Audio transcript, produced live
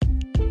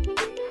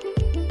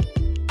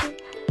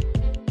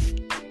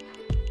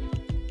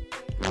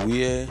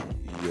Wear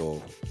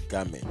your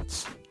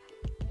garment.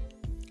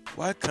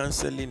 While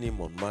counseling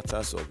him on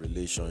matters of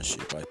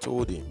relationship, I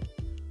told him,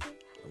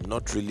 I'm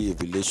not really a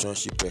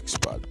relationship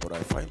expert, but I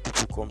find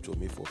people come to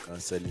me for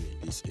counseling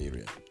in this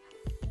area.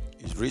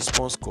 His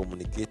response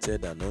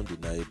communicated an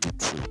undeniable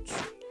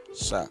truth.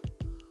 Sir,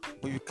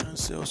 but you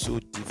counsel so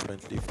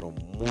differently from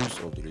most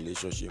of the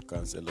relationship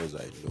counselors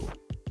I know.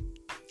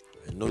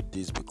 I know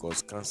this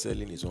because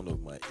counseling is one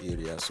of my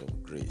areas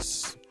of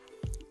grace.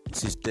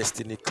 This is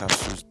Destiny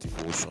Capsules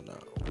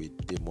Devotional with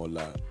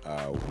Demola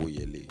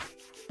Awoyele.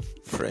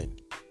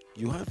 Friend,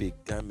 you have a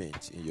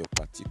garment in your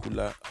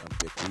particular and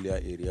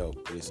peculiar area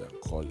of grace and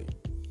calling.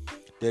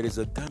 There is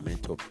a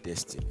garment of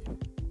destiny.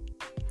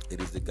 It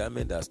is the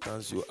garment that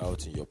stands you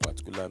out in your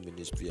particular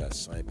ministry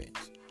assignment.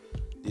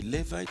 The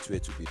Levites were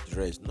to be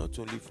dressed not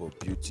only for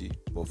beauty,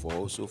 but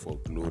also for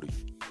glory,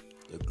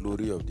 the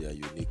glory of their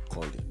unique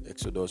calling.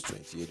 Exodus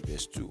 28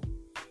 verse 2.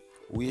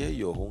 Wear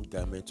your own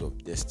garment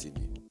of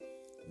destiny.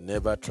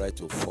 Never try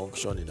to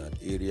function in an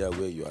area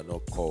where you are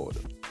not called.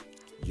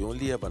 You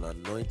only have an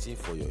anointing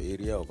for your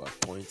area of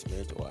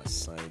appointment or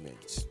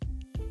assignment.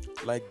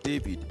 Like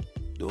David,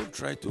 don't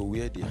try to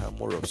wear the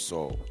armor of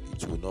Saul.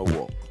 It will not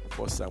work.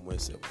 1 Samuel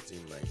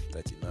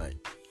 17:39.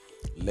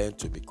 Learn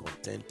to be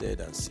contented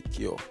and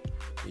secure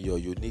in your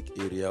unique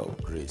area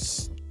of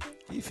grace.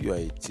 If you are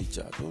a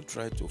teacher, don't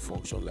try to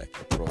function like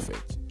a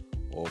prophet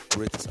or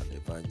operate as an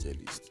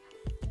evangelist.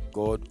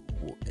 God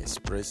will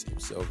express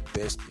himself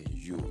best in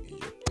you in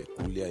your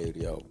peculiar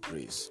area of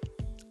grace.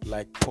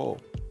 Like Paul,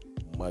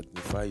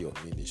 magnify your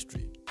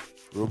ministry.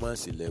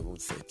 Romans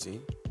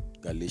 11:13,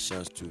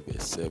 Galatians 2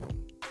 verse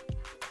 7.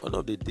 One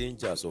of the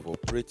dangers of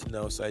operating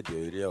outside your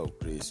area of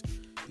grace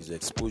is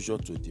exposure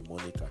to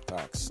demonic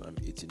attacks. Psalm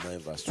 89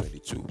 verse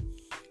 22.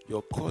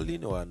 Your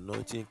calling or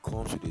anointing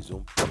comes with its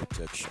own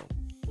protection.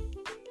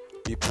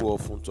 People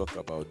often talk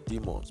about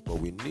demons, but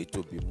we need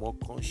to be more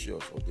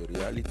conscious of the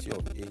reality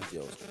of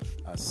angels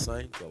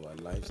assigned to our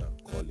lives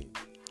and calling.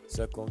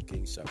 2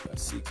 Kings chapter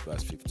 6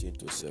 verse 15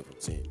 to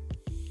 17.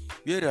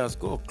 Whereas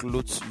God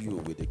clothes you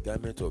with the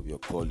garment of your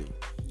calling,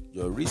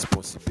 your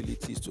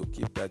responsibility is to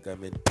keep that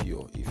garment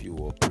pure if you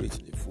operate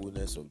in the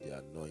fullness of the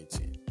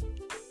anointing.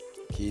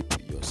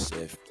 Keep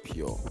yourself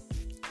pure.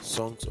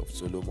 Songs of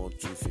Solomon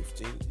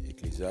 2:15,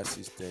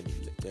 Ecclesiastes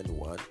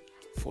 10:1,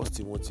 1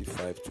 Timothy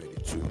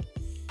 5:22.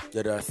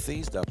 There are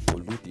things that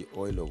pollute the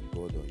oil of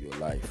God on your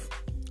life.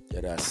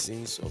 There are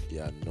sins of the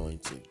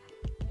anointing.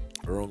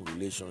 Wrong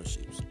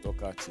relationships,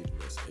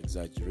 talkativeness,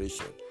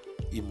 exaggeration,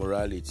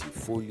 immorality,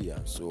 folly,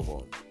 and so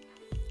on.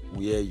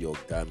 Wear your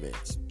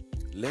garment.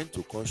 Learn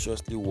to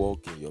consciously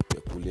walk in your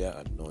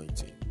peculiar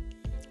anointing.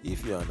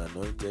 If you are an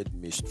anointed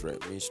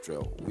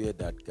minstrel, wear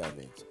that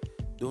garment.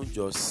 Don't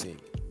just sing,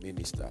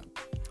 minister.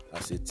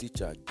 As a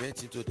teacher,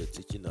 get into the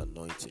teaching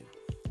anointing.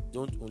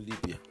 Don't only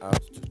be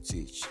apt to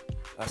teach.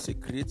 As a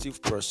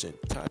creative person,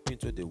 tap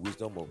into the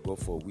wisdom of God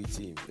for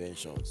witty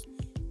inventions.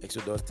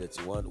 Exodus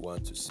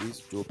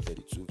 31:1-6, Job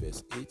 32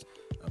 verse 8,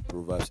 and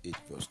Proverbs 8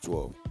 verse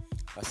 12.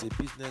 As a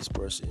business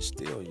person,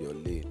 stay on your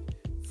lane.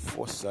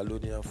 1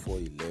 Thessalonians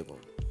 4:11.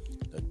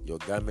 That your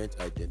garment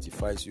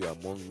identifies you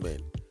among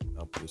men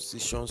and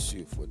positions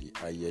you for the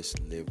highest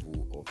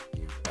level of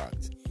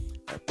impact.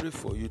 I pray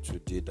for you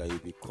today that you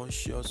be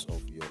conscious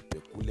of your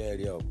peculiar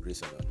area of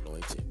grace and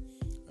anointing,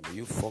 and may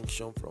you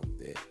function from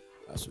there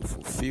as you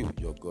fulfill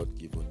your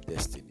God-given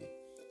destiny.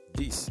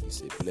 This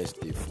is a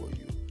blessed day for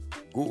you.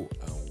 Go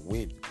and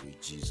win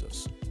with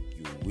Jesus.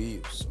 You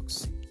will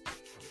succeed.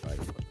 Bye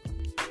for now.